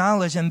to be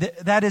acknowledged, and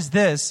that is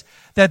this,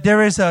 that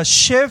there is a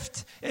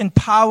shift in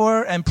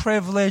power and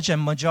privilege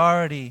and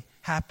majority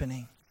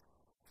happening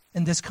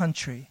in this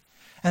country.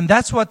 And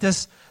that's what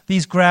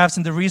these graphs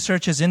and the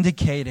research is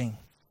indicating.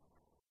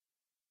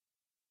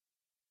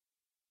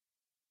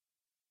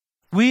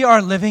 We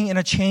are living in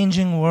a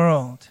changing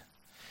world.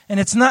 And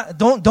it's not,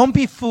 don't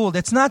be fooled.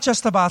 It's not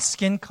just about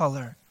skin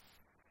color.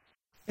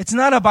 It's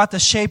not about the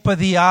shape of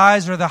the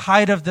eyes or the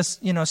height of the,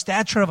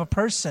 stature of a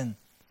person.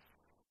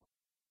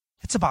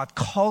 It's about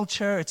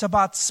culture. It's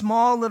about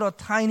small, little,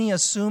 tiny,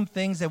 assumed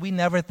things that we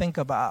never think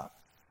about.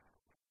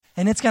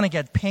 And it's going to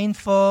get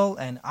painful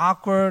and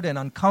awkward and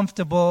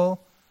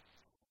uncomfortable.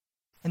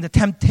 And the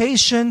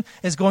temptation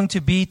is going to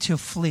be to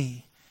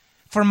flee.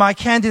 For my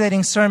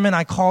candidating sermon,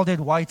 I called it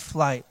White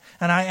Flight.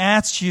 And I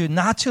asked you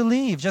not to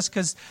leave just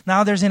because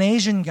now there's an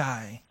Asian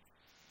guy.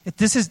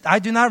 I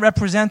do not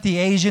represent the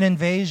Asian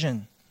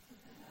invasion.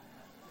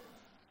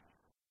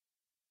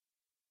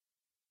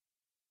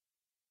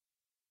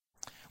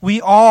 We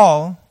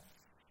all,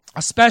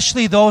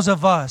 especially those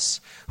of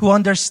us who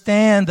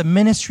understand the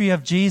ministry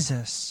of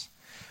Jesus,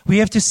 we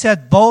have to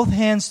set both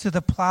hands to the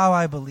plow,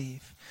 I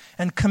believe,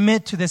 and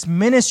commit to this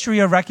ministry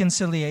of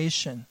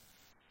reconciliation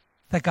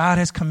that God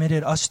has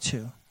committed us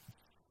to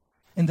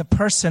in the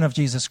person of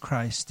Jesus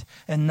Christ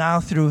and now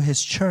through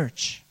His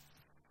church.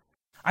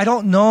 I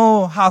don't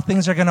know how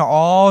things are going to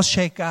all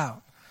shake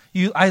out.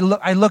 I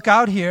look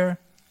out here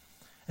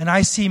and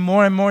I see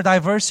more and more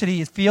diversity.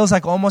 It feels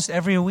like almost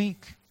every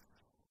week.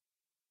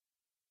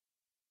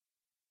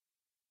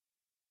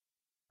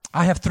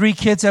 I have 3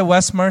 kids at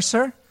West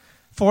Mercer,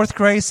 4th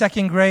grade,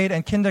 2nd grade,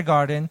 and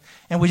kindergarten,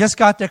 and we just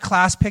got their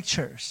class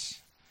pictures.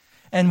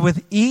 And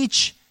with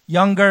each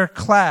younger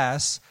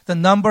class, the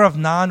number of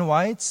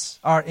non-whites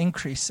are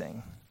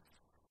increasing.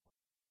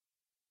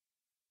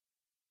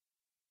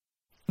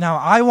 Now,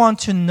 I want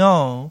to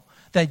know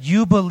that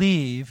you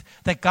believe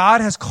that God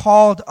has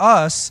called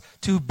us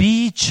to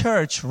be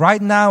church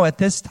right now at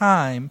this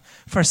time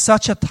for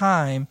such a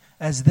time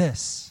as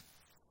this.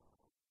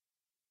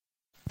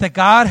 That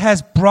God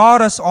has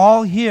brought us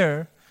all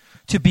here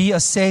to be a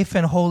safe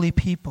and holy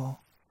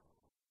people,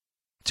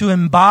 to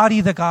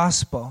embody the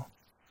gospel,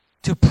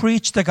 to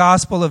preach the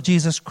gospel of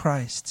Jesus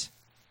Christ.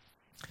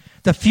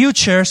 The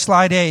future,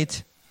 slide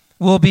 8,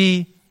 will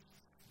be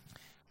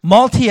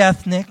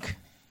multi-ethnic,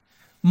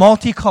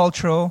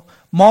 multicultural,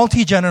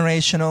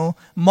 multi-generational,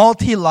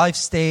 multi-life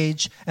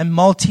stage, and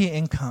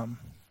multi-income.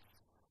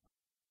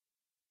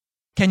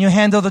 Can you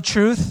handle the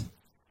truth?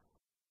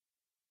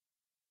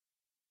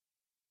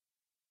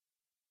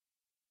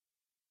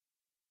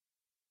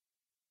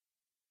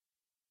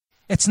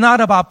 It's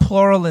not about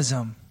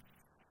pluralism.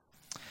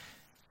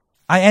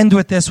 I end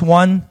with this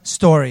one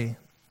story.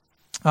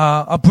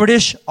 A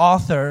British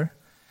author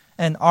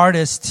and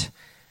artist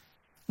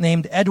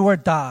named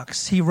Edward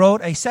Docks.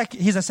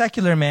 He's a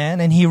secular man,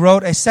 and he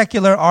wrote a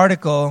secular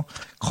article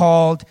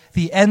called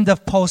The End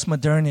of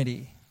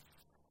Postmodernity.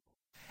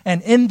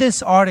 And in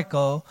this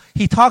article,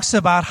 he talks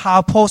about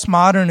how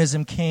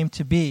postmodernism came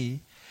to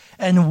be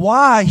and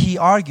why he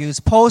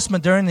argues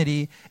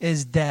postmodernity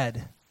is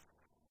dead.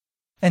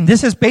 And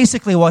this is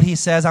basically what he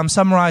says. I'm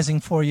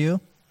summarizing for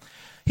you.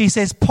 He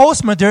says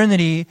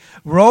postmodernity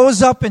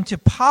rose up into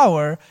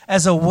power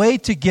as a way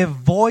to give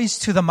voice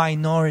to the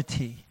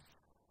minority.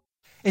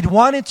 It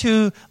wanted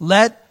to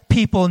let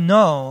people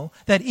know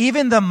that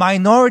even the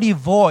minority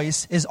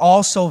voice is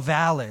also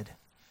valid.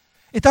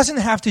 It doesn't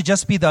have to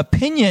just be the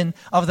opinion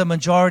of the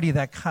majority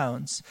that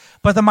counts,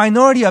 but the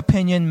minority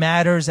opinion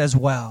matters as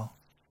well.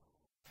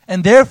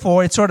 And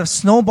therefore, it sort of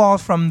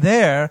snowballed from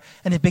there,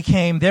 and it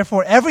became,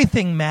 therefore,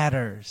 everything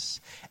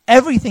matters.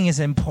 Everything is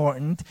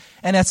important,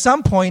 and at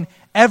some point,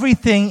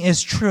 everything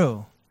is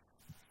true.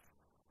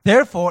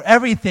 Therefore,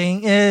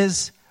 everything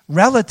is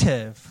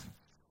relative.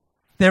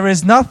 There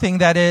is nothing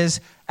that is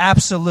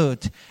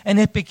absolute. And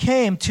it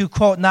became, to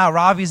quote now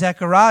Ravi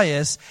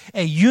Zacharias,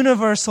 a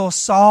universal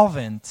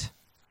solvent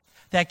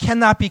that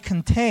cannot be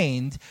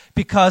contained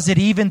because it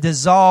even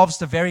dissolves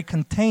the very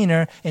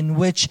container in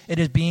which it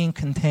is being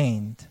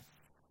contained.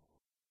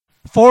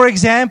 For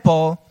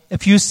example,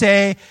 if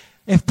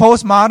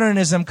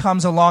postmodernism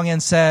comes along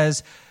and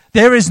says,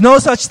 there is no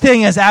such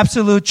thing as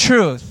absolute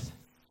truth,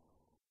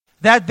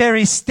 that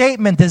very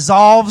statement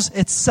dissolves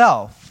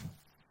itself.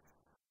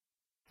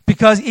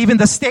 Because even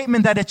the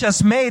statement that it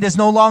just made is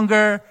no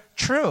longer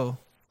true.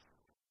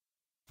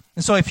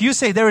 And so if you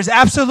say there is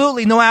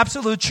absolutely no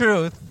absolute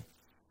truth,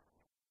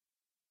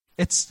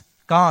 it's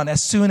gone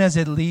as soon as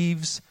it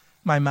leaves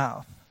my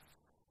mouth.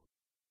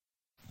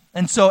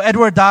 And so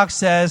Edward Docks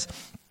says,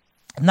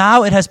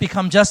 now it has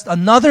become just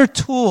another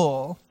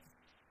tool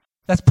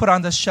that's put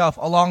on the shelf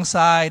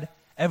alongside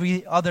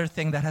every other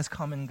thing that has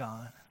come and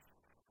gone.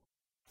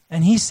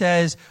 And he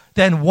says,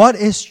 then what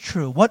is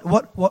true? What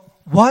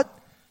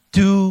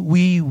do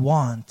we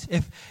want?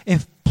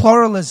 If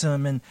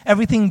pluralism and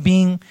everything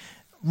being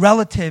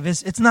relative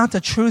it's not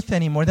the truth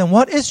anymore, then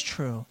what is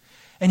true?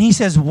 And he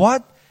says,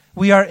 what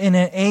we are in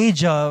an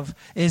age of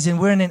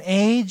we're in an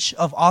age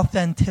of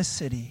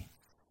authenticity.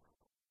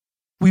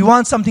 We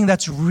want something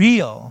that's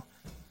real.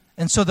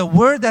 And so the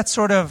word that's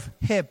sort of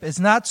hip is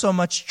not so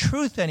much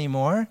truth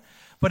anymore,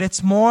 but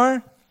it's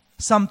more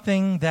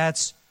something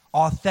that's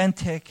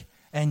authentic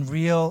and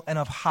real and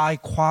of high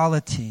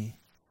quality.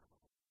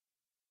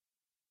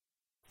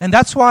 And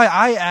that's why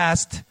I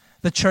asked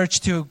the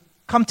church to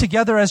come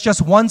together as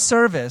just one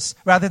service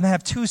rather than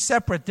have two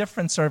separate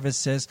different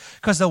services.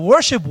 Because the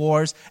worship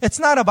wars, it's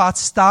not about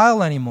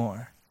style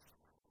anymore.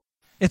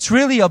 It's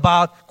really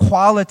about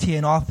quality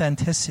and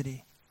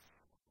authenticity.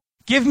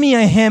 Give me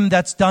a hymn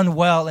that's done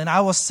well, and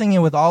I will sing it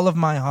with all of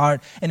my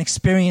heart and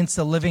experience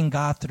the living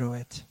God through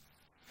it.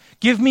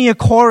 Give me a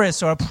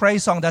chorus or a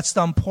praise song that's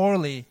done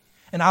poorly,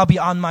 and I'll be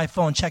on my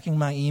phone checking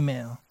my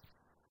email.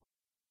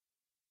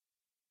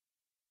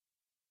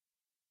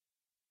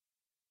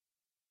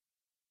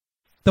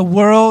 The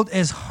world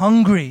is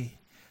hungry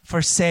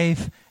for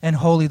safe and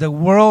holy. The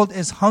world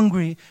is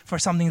hungry for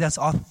something that's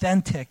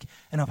authentic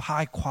and of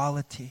high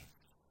quality.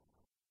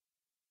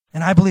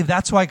 And I believe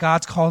that's why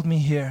God's called me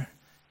here.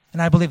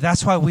 And I believe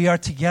that's why we are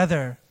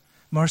together,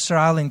 Mercer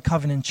Island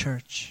Covenant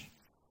Church.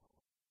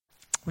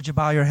 Would you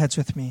bow your heads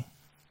with me?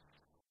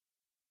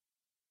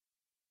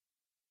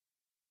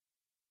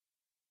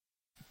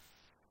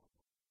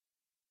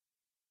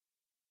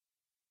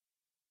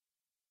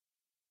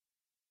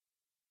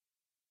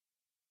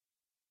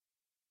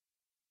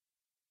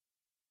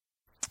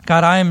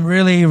 God, I am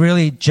really,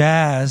 really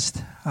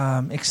jazzed,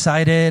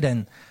 excited,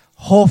 and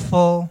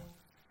hopeful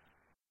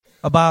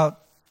about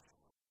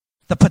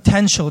the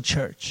potential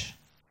church.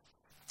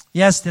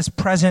 Yes, this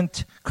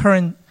present,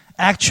 current,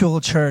 actual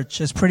church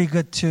is pretty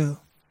good too.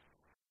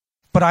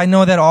 But I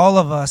know that all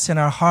of us in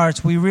our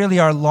hearts, we really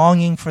are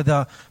longing for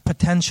the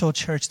potential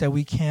church that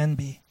we can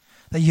be,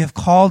 that you have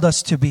called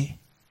us to be.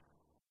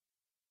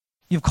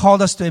 You've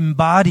called us to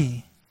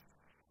embody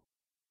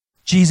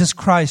Jesus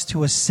Christ,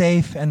 who is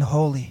safe and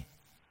holy.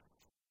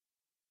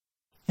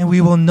 And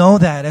we will know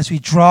that as we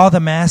draw the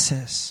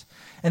masses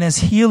and as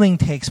healing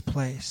takes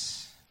place.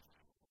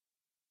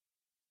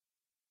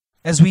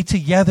 As we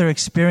together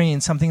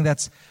experience something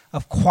that's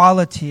of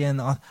quality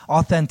and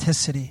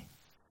authenticity.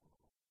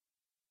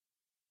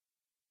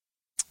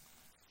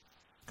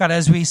 God,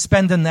 as we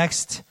spend the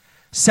next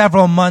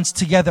several months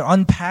together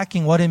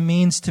unpacking what it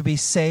means to be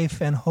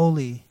safe and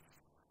holy,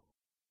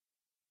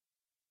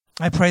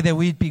 I pray that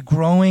we'd be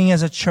growing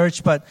as a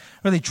church, but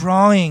really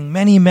drawing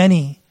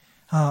many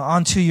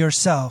onto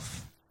yourself.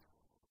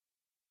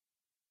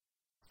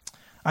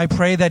 I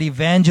pray that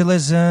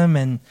evangelism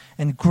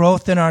and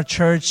growth in our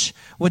church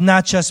would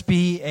not just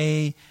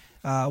be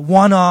a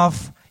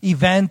one-off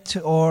event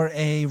or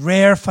a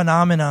rare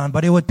phenomenon,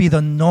 but it would be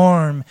the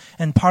norm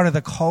and part of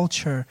the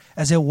culture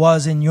as it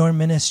was in your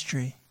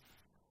ministry.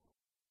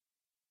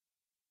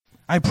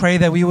 I pray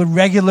that we would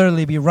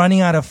regularly be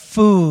running out of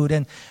food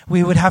and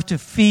we would have to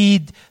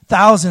feed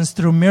thousands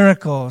through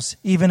miracles,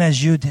 even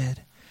as you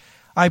did.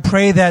 I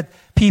pray that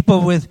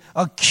people with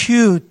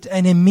acute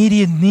and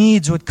immediate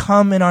needs would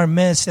come in our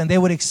midst and they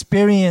would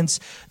experience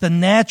the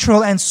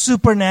natural and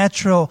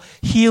supernatural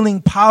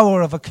healing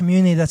power of a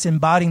community that's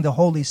embodying the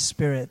Holy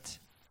Spirit.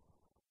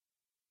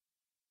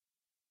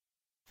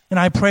 And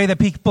I pray that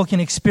people can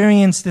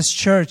experience this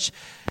church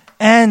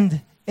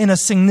and in a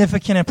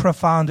significant and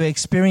profound way,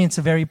 experience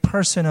the very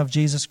person of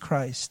Jesus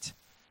Christ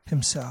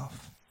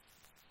himself.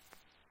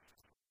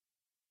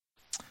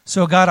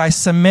 So God, I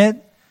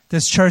submit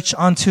this church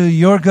unto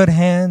your good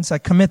hands. I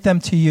commit them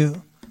to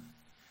you.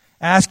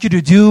 I ask you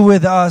to do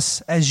with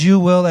us as you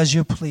will, as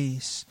you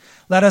please.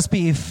 Let us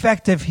be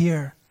effective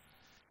here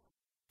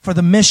for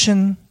the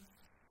mission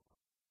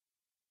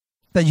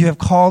that you have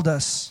called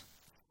us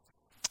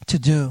to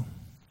do.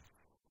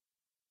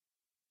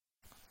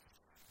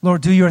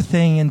 Lord, do your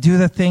thing and do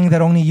the thing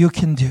that only you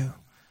can do.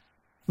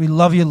 We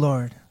love you,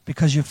 Lord,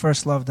 because you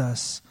first loved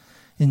us.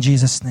 In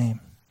Jesus' name.